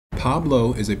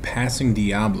Pablo is a passing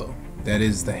Diablo. That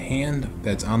is, the hand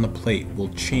that's on the plate will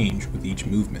change with each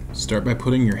movement. Start by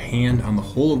putting your hand on the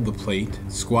whole of the plate,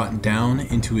 squat down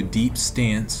into a deep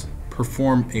stance,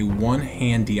 perform a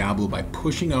one-hand Diablo by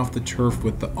pushing off the turf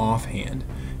with the off hand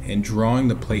and drawing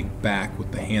the plate back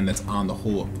with the hand that's on the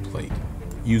whole of the plate.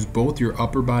 Use both your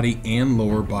upper body and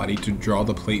lower body to draw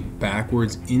the plate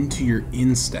backwards into your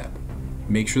instep.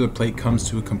 Make sure the plate comes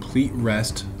to a complete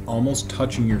rest, almost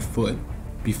touching your foot,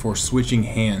 before switching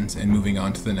hands and moving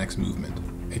on to the next movement.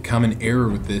 A common error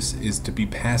with this is to be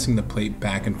passing the plate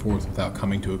back and forth without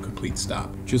coming to a complete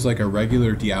stop. Just like a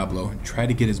regular Diablo, try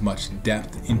to get as much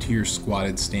depth into your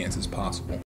squatted stance as possible.